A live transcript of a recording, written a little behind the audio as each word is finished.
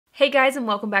Hey guys, and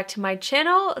welcome back to my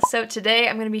channel. So today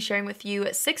I'm going to be sharing with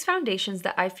you 6 foundations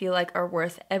that I feel like are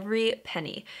worth every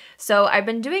penny. So I've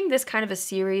been doing this kind of a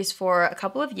series for a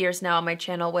couple of years now on my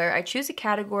channel where I choose a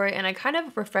category and I kind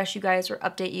of refresh you guys or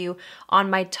update you on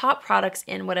my top products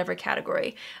in whatever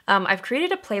category. I've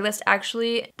created a playlist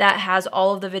actually that has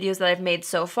all of the videos that I've made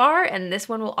so far, and this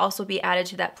one will also be added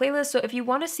to that playlist. So if you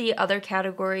want to see other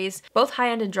categories, both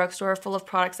high-end and drugstore, full of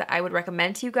products that I would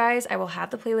recommend to you guys, I will have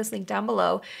the playlist linked down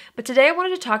below. But today I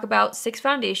wanted to talk about 6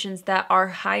 foundations that are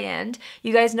high-end.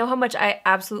 You guys know how much I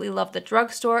absolutely love the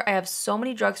drugstore. I have so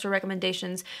many drugstore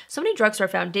recommendations, so many drugstore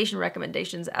foundation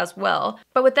recommendations as well.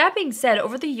 But with that being said,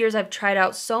 over the years I've tried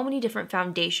out so many different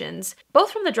foundations,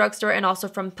 both from the drugstore and also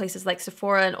from places like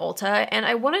Sephora and Ulta, and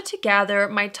I wanted to gather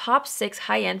my top 6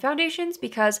 high-end foundations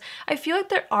because I feel like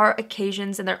there are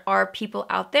occasions and there are people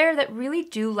out there that really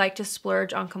do like to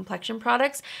splurge on complexion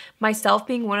products, myself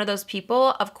being one of those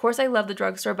people. Of course I love the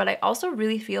drugstore, but I also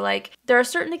really feel like there are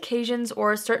certain occasions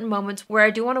or certain moments where I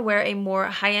do want to wear a more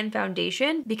high-end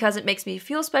foundation because it makes me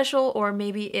feel special, or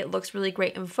maybe it looks really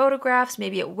great in photographs,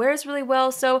 maybe it wears really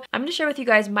well. So I'm going to share with you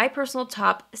guys my personal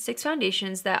top 6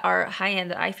 foundations that are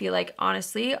high-end that I feel like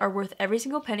honestly are worth every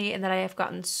single penny and that I have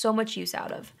gotten so much use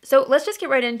out of. So let's just get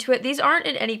right into it. These aren't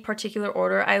in any particular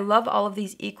order. I love all of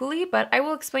these equally, but I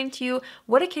will explain to you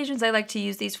what occasions I like to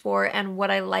use these for and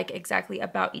what I like exactly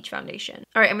about each foundation.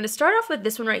 All right, I'm going to start off with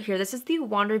this one right here. This is the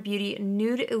Wander Beauty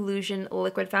Nude Illusion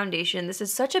Liquid Foundation. This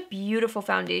is such a beautiful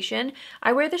foundation.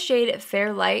 I wear the shade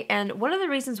Fair Light, and one of the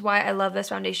reasons why I love this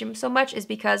foundation so much is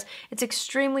because it's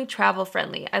extremely travel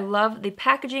friendly. I love the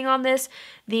packaging on this.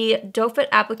 The doe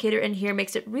foot applicator in here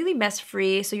makes it really mess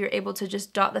free, so you're able to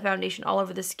just dot the foundation all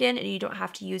over the skin and you don't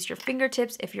have to use your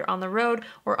fingertips if you're on the road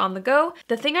or on the go.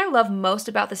 The thing I love most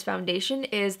about this foundation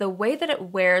is the way that it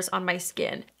wears on my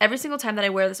skin. Every single time that I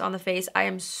wear this on the face, I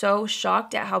am so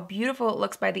shocked at how beautiful it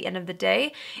looks by the end of the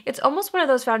day. It's almost one of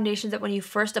those foundations that when you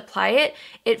first apply it,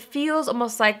 it feels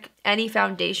almost like any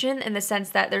foundation in the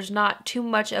sense that there's not too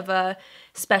much of a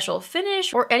special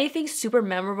finish or anything super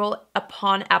memorable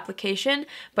upon application.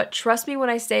 But trust me when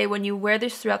I say when you wear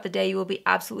this throughout the day, you will be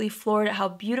absolutely floored at how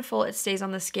beautiful it stays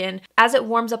on the skin. As it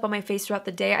warms up on my face throughout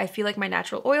the day, I feel like my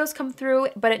natural oils come through,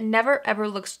 but it never ever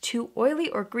looks too oily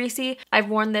or greasy. I've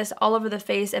worn this all over the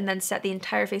face and then set the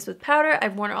entire face with powder.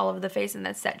 I've worn it all over the face and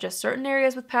then set just certain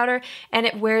areas with powder, and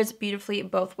it wears beautifully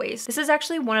both ways. This is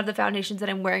actually one of the foundations that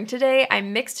I'm wearing today. I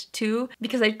mixed 2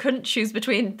 because I couldn't choose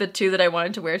between the 2 that I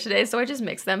wanted to wear today, so I just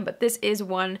mix them, but this is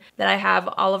one that I have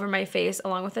all over my face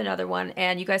along with another one,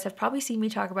 and you guys have probably seen me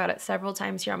talk about it several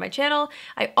times here on my channel.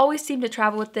 I always seem to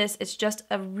travel with this. It's just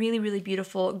a really, really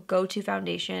beautiful go-to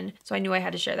foundation, so I knew I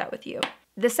had to share that with you.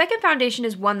 The second foundation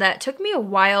is one that took me a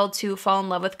while to fall in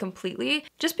love with completely,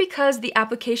 just because the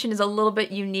application is a little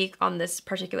bit unique on this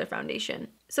particular foundation.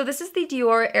 So this is the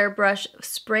Dior Airbrush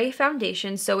Spray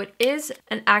Foundation. So it is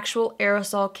an actual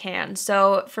aerosol can.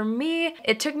 So for me,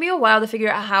 it took me a while to figure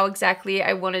out how exactly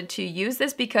I wanted to use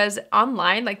this because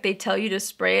online, like they tell you to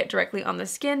spray it directly on the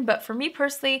skin. But for me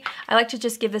personally, I like to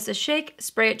just give this a shake,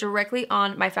 spray it directly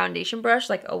on my foundation brush,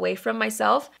 like away from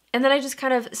myself. And then I just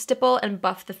kind of stipple and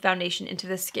buff the foundation into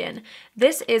the skin.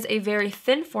 This is a very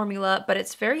thin formula, but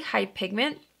it's very high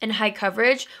pigment and high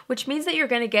coverage, which means that you're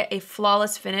going to get a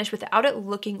flawless finish without it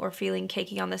looking or feeling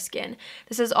cakey on the skin.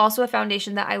 This is also a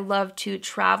foundation that I love to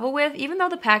travel with, even though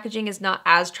the packaging is not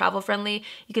as travel friendly.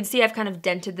 You can see I've kind of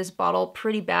dented this bottle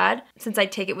pretty bad since I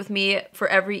take it with me for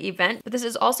every event. But this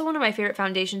is also one of my favorite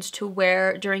foundations to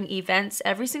wear during events.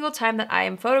 Every single time that I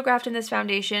am photographed in this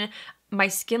foundation, my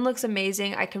skin looks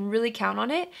amazing. I can really count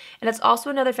on it. And it's also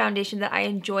another foundation that I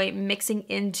enjoy mixing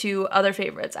into other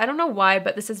favorites. I don't know why,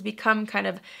 but this has become kind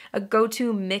of a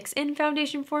go-to mix-in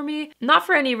foundation for me. Not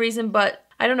for any reason, but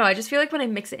I don't know, I just feel like when I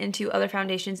mix it into other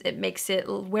foundations, it makes it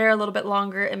wear a little bit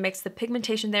longer, it makes the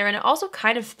pigmentation there, and it also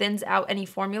kind of thins out any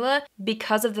formula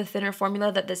because of the thinner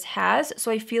formula that this has.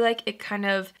 So I feel like it kind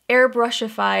of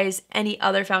airbrushifies any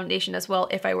other foundation as well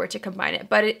if I were to combine it.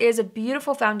 But it is a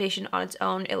beautiful foundation on its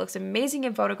own. It looks amazing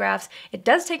in photographs. It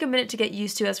does take a minute to get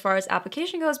used to as far as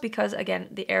application goes because, again,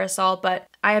 the aerosol, but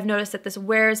I have noticed that this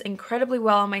wears incredibly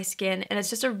well on my skin, and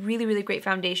it's just a really, really great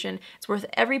foundation. It's worth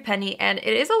every penny, and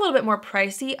it is a little bit more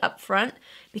pricey up front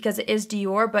because it is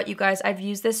Dior, but you guys, I've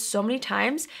used this so many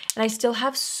times and I still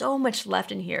have so much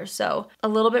left in here. So a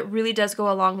little bit really does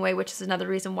go a long way, which is another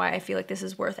reason why I feel like this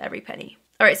is worth every penny.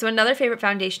 All right, so another favorite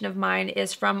foundation of mine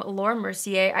is from Laura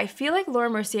Mercier. I feel like Laura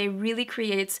Mercier really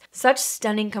creates such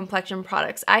stunning complexion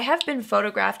products. I have been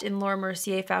photographed in Laura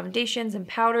Mercier foundations and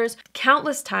powders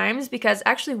countless times because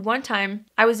actually one time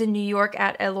I was in New York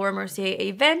at a Laura Mercier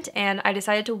event and I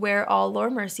decided to wear all Laura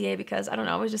Mercier because, I don't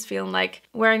know, I was just feeling like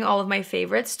wearing all of my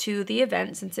favorites to the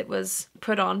event since it was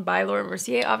put on by Laura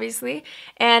Mercier, obviously.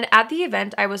 And at the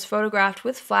event, I was photographed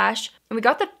with flash. And we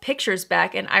got the pictures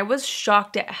back and I was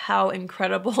shocked at how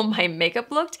incredible my makeup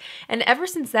looked. And ever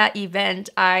since that event,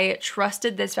 I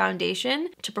trusted this foundation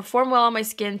to perform well on my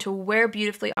skin, to wear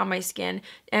beautifully on my skin,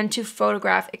 and to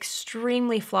photograph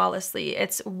extremely flawlessly.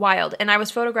 It's wild. And I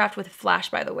was photographed with flash,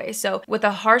 by the way. So with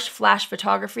a harsh flash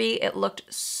photography, it looked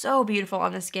so beautiful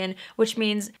on the skin, which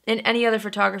means in any other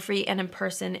photography and in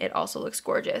person, it also looks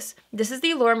gorgeous. This is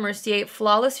the Laura Mercier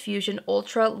Flawless Fusion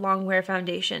Ultra Longwear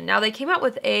Foundation. Now they came out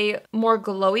with a more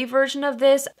glowy version of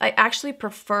this. I actually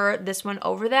prefer this one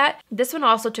over that. This one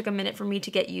also took a minute for me to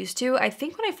get used to. I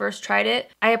think when I first tried it,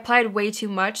 I applied way too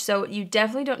much, so you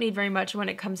definitely don't need very much when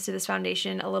it comes to this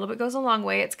foundation. A little bit goes a long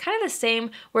way. It's kind of the same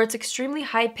where it's extremely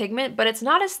high pigment, but it's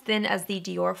not as thin as the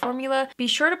Dior formula. Be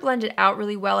sure to blend it out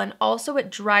really well, and also it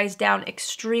dries down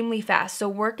extremely fast, so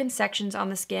work in sections on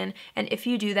the skin, and if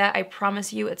you do that, I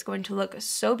promise you it's going to look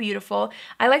so beautiful.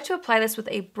 I like to apply this with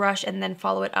a brush and then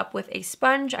follow it up with a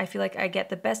sponge. I feel like I get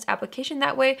the best application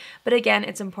that way, but again,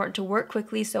 it's important to work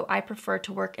quickly, so I prefer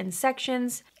to work in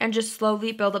sections and just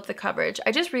slowly build up the coverage.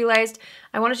 I just realized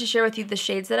I wanted to share with you the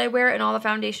shades that I wear in all the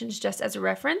foundations just as a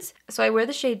reference. So I wear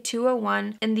the shade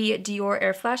 201 in the Dior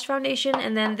Air Flash foundation,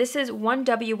 and then this is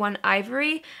 1W1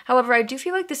 Ivory. However, I do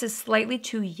feel like this is slightly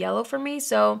too yellow for me,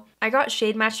 so I got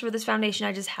shade matched for this foundation.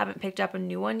 I just haven't picked up a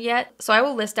new one yet. So I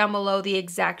will list down below the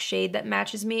exact shade that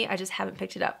matches me. I just haven't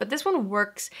picked it up. But this one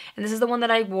works, and this is the one that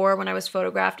I wore when I was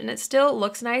photographed, and it still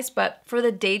looks nice, but for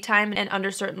the daytime and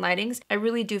under certain lightings, I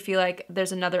really do feel like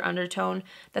there's another undertone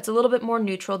that's a little bit more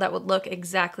neutral that would look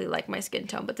exactly like my skin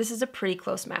tone, but this is a pretty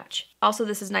close match. Also,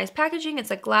 this is nice packaging. It's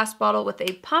a glass bottle with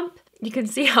a pump. You can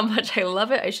see how much I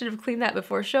love it. I should have cleaned that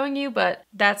before showing you, but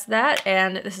that's that.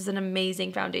 And this is an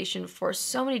amazing foundation for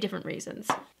so many different reasons.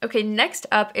 Okay, next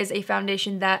up is a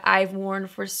foundation that I've worn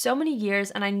for so many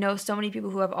years, and I know so many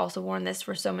people who have also worn this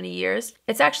for so many years.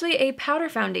 It's actually a powder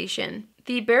foundation.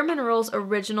 The Bare Minerals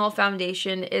Original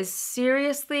Foundation is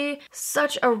seriously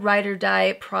such a ride or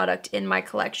die product in my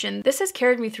collection. This has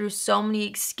carried me through so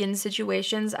many skin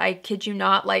situations. I kid you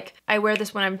not. Like, I wear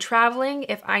this when I'm traveling,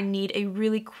 if I need a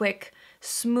really quick,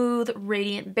 smooth,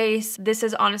 radiant base. This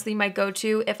is honestly my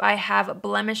go-to. If I have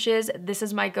blemishes, this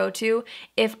is my go-to.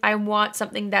 If I want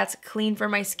something that's clean for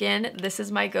my skin, this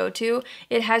is my go-to.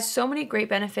 It has so many great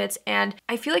benefits, and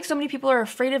I feel like so many people are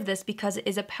afraid of this because it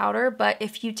is a powder, but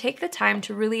if you take the time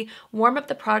to really warm up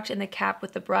the product in the cap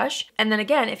with the brush, and then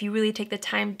again, if you really take the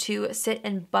time to sit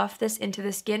and buff this into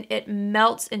the skin, it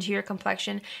melts into your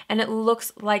complexion and it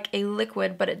looks like a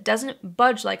liquid, but it doesn't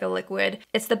budge like a liquid.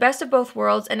 It's the best of both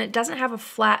worlds, and it doesn't have a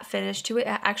flat finish to it.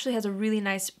 It actually has a really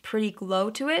nice, pretty glow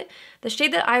to it. The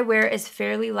shade that I wear is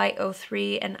Fairly Light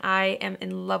 03, and I am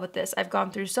in love with this. I've gone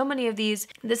through so many of these.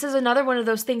 This is another one of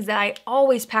those things that I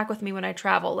always pack with me when I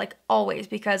travel, like always,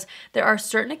 because there are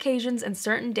certain occasions and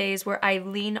certain days where I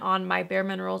lean on my Bare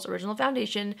Minerals Original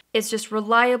Foundation. It's just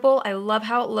reliable. I love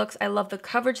how it looks. I love the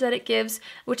coverage that it gives,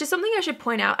 which is something I should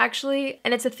point out actually,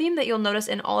 and it's a theme that you'll notice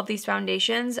in all of these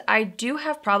foundations. I do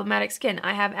have problematic skin.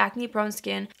 I have acne-prone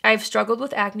skin. I've struggled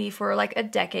with acne for like a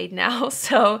decade now,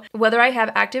 so whether I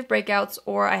have active breakouts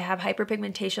or I have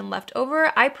hyperpigmentation left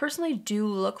over, I personally do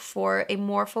look for a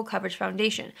more full coverage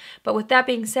foundation. But with that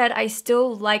being said, I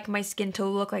still like my skin to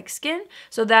look like skin,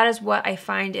 so that is what I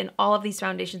find in all of these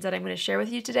foundations that I'm going to share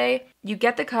with you today. You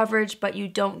get the coverage, but you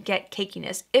don't get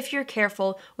cakiness if you're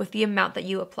careful with the amount that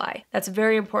you apply. That's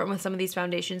very important with some of these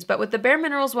foundations, but with the Bare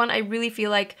Minerals one, I really feel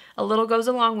like a little goes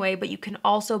a long way, but you can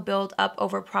also build up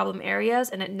over problem areas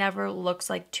and it never looks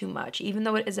like too much, even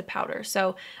though it is a powder.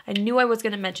 So I knew I was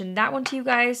going to mention that one to you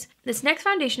guys. This next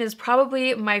foundation is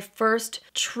probably my first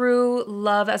true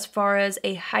love as far as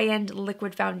a high-end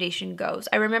liquid foundation goes.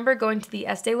 I remember going to the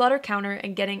Estee Lauder counter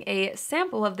and getting a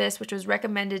sample of this, which was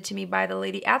recommended to me by the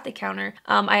lady at the counter.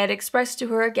 I had expressed to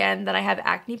her again that I have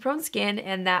acne-prone skin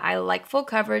and that I like full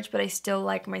coverage, but I still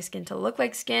like my skin to look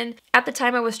like skin. At the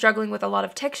time, I was struggling with a lot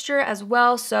of texture as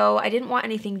well, so I didn't want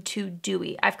anything too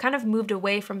dewy. I've kind of moved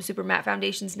away from super matte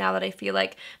foundations now that I feel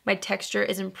like my texture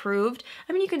is improved.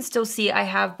 I mean, you can still see I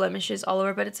have blemishes all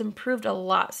over, but it's improved a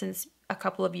lot since a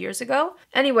couple of years ago.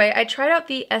 Anyway, I tried out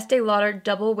the Estee Lauder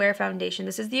Double Wear Foundation.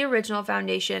 This is the original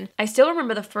foundation. I still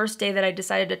remember the first day that I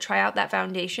decided to try out that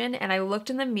foundation, and I looked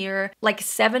in the mirror like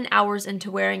 7 hours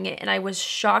into wearing it, and I was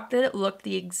shocked that it looked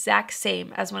the exact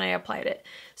same as when I applied it.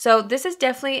 So this is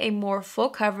definitely a more full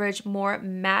coverage, more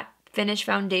matte finish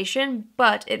foundation,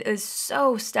 but it is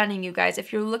so stunning, you guys.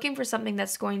 If you're looking for something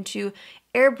that's going to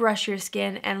airbrush your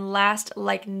skin and last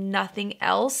like nothing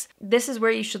else, this is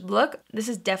where you should look. This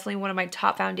is definitely one of my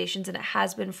top foundations, and it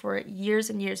has been for years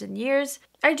and years and years.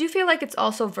 I do feel like it's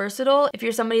also versatile. If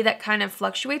you're somebody that kind of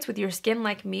fluctuates with your skin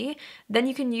like me, then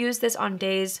you can use this on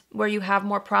days where you have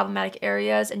more problematic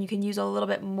areas and you can use a little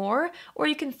bit more, or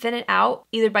you can thin it out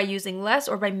either by using less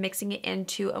or by mixing it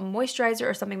into a moisturizer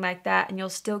or something like that, and you'll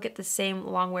still get the same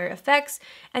long wear effects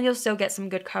and you'll still get some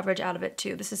good coverage out of it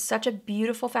too. This is such a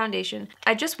beautiful foundation.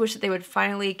 I just wish that they would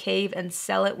finally cave and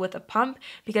sell it with a pump,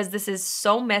 because this is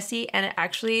so messy and it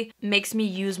actually makes me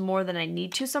use more than I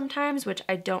need to sometimes, which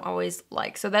I don't always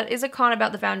like. So that is a con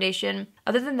about the foundation.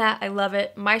 Other than that, I love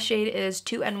it. My shade is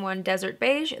 2N1 Desert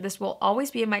Beige. This will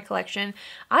always be in my collection.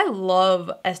 I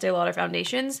love Estee Lauder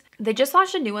foundations. They just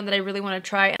launched a new one that I really want to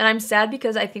try, and I'm sad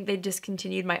because I think they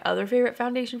discontinued my other favorite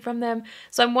foundation from them.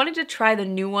 So I'm wanting to try the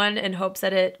new one in hopes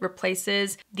that it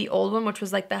replaces the old one, which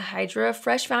was like the Hydra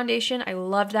Fresh foundation. I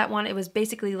loved that one. It was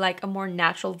basically like a more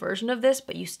natural version of this,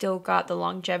 but you still got the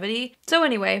longevity. So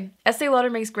anyway, Estee Lauder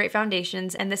makes great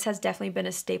foundations, and this has definitely been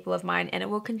a staple of mine, and it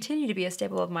will continue to be a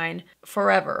staple of mine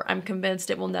forever. I'm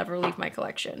convinced it will never leave my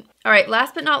collection. All right,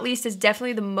 last but not least is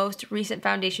definitely the most recent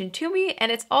foundation to me,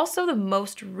 and it's also the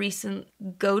most recent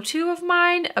go-to of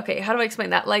mine. Okay, how do I explain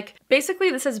that? Like,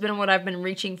 basically this has been what I've been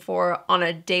reaching for on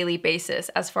a daily basis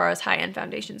as far as high-end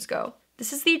foundations go.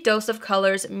 This is the Dose of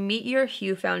Colors Meet Your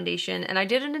Hue foundation, and I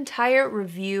did an entire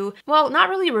review. Well, not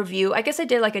really a review. I guess I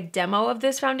did like a demo of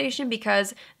this foundation,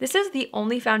 because this is the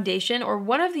only foundation, or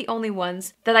one of the only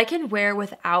ones, that I can wear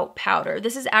without powder.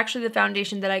 This is actually the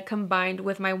foundation that I combined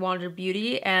with my Wander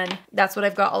Beauty, and that's what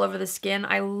I've got all over the skin.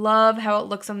 I love how it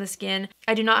looks on the skin.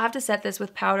 I do not have to set this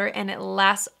with powder, and it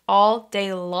lasts all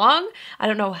day long. I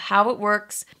don't know how it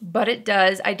works, but it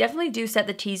does. I definitely do set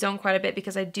the T-zone quite a bit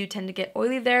because I do tend to get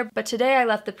oily there, but today I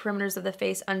left the perimeters of the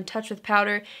face untouched with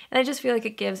powder, and I just feel like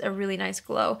it gives a really nice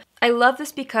glow. I love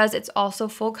this because it's also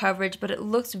full coverage, but it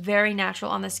looks very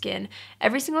natural on the skin.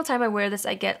 Every single time I wear this,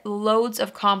 I get loads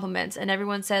of compliments, and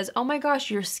everyone says, oh my gosh,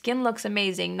 your skin looks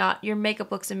amazing, not your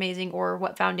makeup looks amazing, or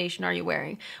what foundation are you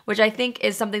wearing? Which I think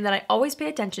is something that I always pay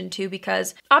attention to,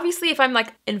 because obviously if I'm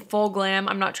like in full glam,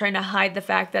 I'm not trying to hide the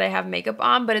fact that I have makeup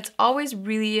on, but it's always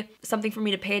really something for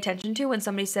me to pay attention to when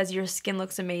somebody says your skin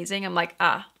looks amazing. I'm like,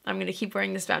 I'm gonna keep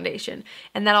wearing this foundation.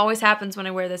 And that always happens when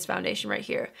I wear this foundation right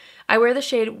here. I wear the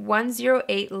shade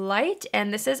 108 Light,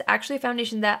 and this is actually a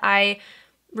foundation that I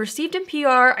received in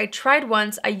PR. I tried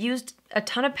once, I used a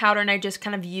ton of powder, and I just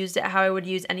kind of used it how I would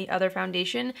use any other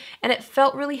foundation, and it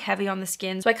felt really heavy on the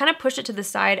skin. So I kind of pushed it to the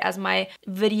side as my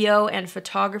video and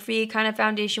photography kind of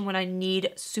foundation when I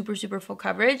need super, super full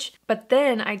coverage. But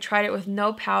then I tried it with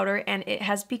no powder, and it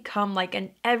has become like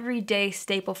an everyday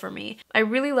staple for me. I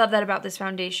really love that about this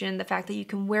foundation, the fact that you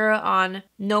can wear it on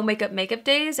no makeup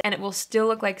days, and it will still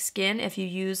look like skin if you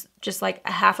use just like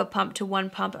a half a pump to one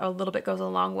pump. A little bit goes a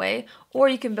long way, or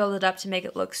you can build it up to make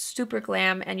it look super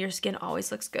glam, and your skin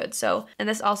always looks good. So, and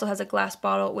this also has a glass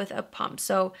bottle with a pump.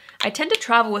 So I tend to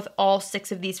travel with all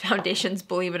 6 of these foundations,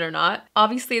 believe it or not.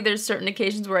 Obviously there's certain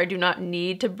occasions where I do not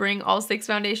need to bring all 6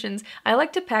 foundations. I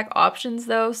like to pack options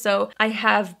though, so I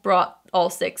have brought all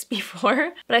 6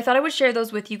 before, but I thought I would share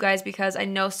those with you guys because I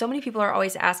know so many people are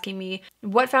always asking me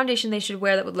what foundation they should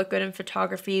wear that would look good in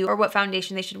photography, or what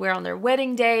foundation they should wear on their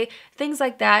wedding day, things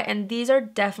like that. And these are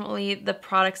definitely the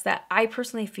products that I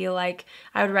personally feel like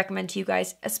I would recommend to you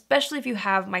guys, especially if you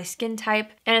have my skin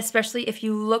type, and especially if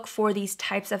you look for these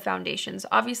types of foundations.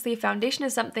 Obviously, foundation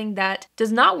is something that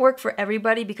does not work for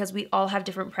everybody because we all have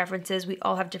different preferences, we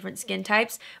all have different skin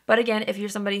types. But again, if you're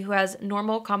somebody who has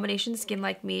normal combination skin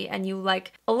like me, and you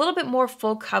like a little bit more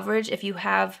full coverage, if you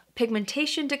have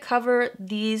pigmentation to cover,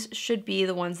 these should be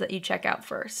the ones that you check out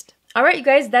first. Alright you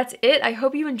guys, that's it. I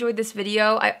hope you enjoyed this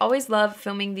video. I always love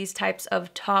filming these types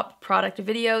of top product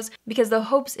videos because the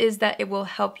hopes is that it will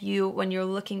help you when you're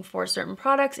looking for certain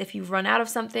products. If you've run out of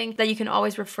something, that you can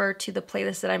always refer to the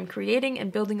playlist that I'm creating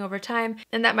and building over time,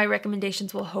 and that my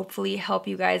recommendations will hopefully help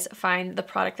you guys find the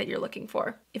product that you're looking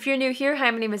for. If you're new here, hi,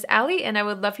 my name is Allie, and I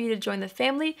would love for you to join the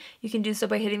family. You can do so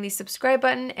by hitting the subscribe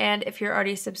button, and if you're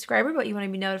already a subscriber but you want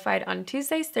to be notified on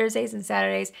Tuesdays, Thursdays, and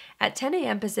Saturdays at 10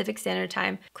 a.m. Pacific Standard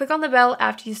Time, click on on the bell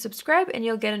after you subscribe and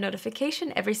you'll get a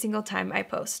notification every single time I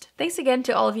post. Thanks again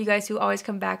to all of you guys who always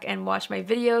come back and watch my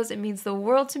videos. It means the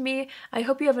world to me. I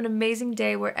hope you have an amazing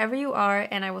day wherever you are,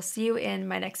 and I will see you in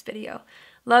my next video.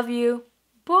 Love you.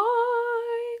 Bye!